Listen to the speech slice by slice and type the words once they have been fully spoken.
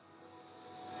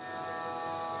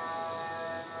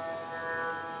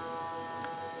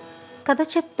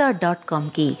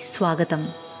కథచెప్తా.comకి స్వాగతం.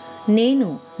 నేను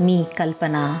మీ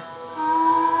కల్పన.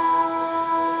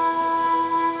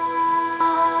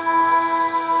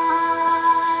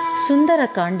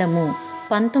 సుందరకాండము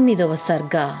 19వ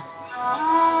సర్గ.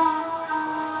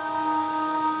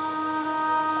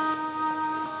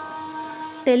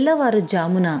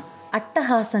 తెల్లవారుజామున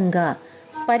అట్టహాసంగా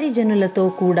పరిజనులతో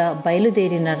కూడా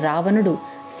బయలుదేరిన రావణుడు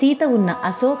సీత ఉన్న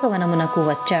అశోకవనమునకు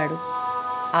వచ్చాడు.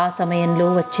 ఆ సమయంలో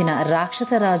వచ్చిన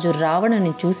రాక్షసరాజు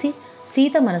రావణుని చూసి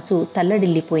సీత మనసు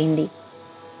తల్లడిల్లిపోయింది.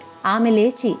 ఆమె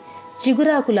లేచి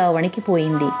చిగురాకులా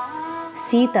వణికిపోయింది.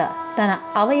 సీత తన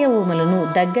అవయవములను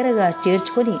దగ్గరగా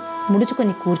చేర్చుకొని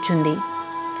ముడుచుకొని కూర్చుంది.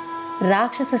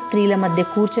 రాక్షస స్త్రీల మధ్య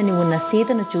కూర్చొని ఉన్న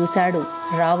సీతను చూశాడు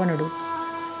రావణుడు.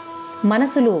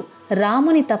 మనసులో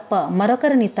రాముని తప్ప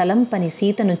మరొకరిని తలంపని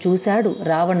సీతను చూశాడు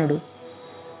రావణుడు.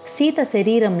 సీత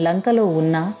శరీరం లంకలో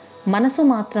ఉన్నా మనసు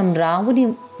మాత్రం రాముని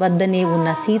వద్దనే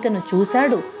ఉన్న సీతను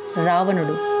చూశాడు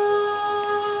రావణుడు.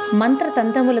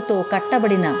 మంత్రతంత్రములతో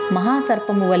కట్టబడిన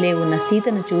మహాసర్పము వలె ఉన్న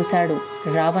సీతను చూశాడు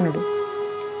రావణుడు.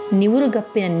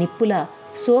 నివురుగప్పిన నిప్పుల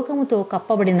శోకముతో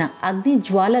కప్పబడిన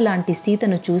అగ్నిజ్వాల లాంటి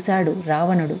సీతను చూశాడు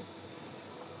రావణుడు.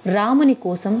 రాముని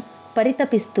కోసం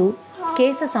పరితపిస్తూ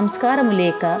కేశ సంస్కారము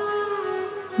లేక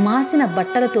మాసిన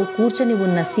బట్టలతో కూర్చొని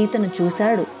ఉన్న సీతను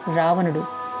చూశాడు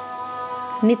రావణుడు.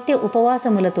 నిత్య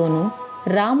ఉపవాసములతోనూ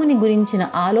రాముని గురించిన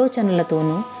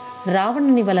ఆలోచనలతోనూ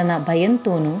రావణుని వలన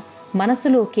భయంతోనూ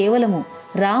మనసులో కేవలము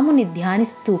రాముని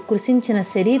ధ్యానిస్తూ కృశించిన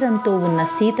శరీరంతో ఉన్న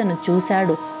సీతను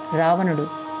చూశాడు రావణుడు.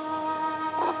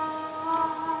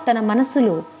 తన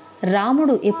మనసులో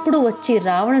రాముడు ఎప్పుడు వచ్చి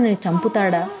రావణుని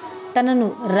చంపుతాడా,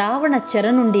 తనను రావణ చెర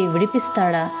నుండి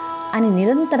విడిపిస్తాడా అని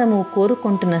నిరంతరము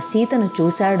కోరుకుంటున్న సీతను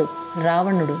చూశాడు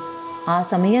రావణుడు. ఆ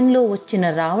సమయంలో వచ్చిన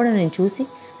రావణుని చూసి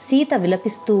సీత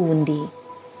విలపిస్తూ ఉంది.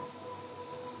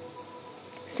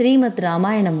 శ్రీమద్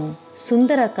రామాయణము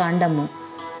సుందరకాండము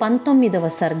 19వ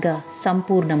సర్గ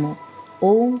సంపూర్ణము.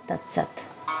 ఓం తత్సత్.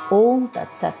 ఓం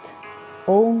తత్సత్.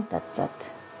 ఓం తత్సత్.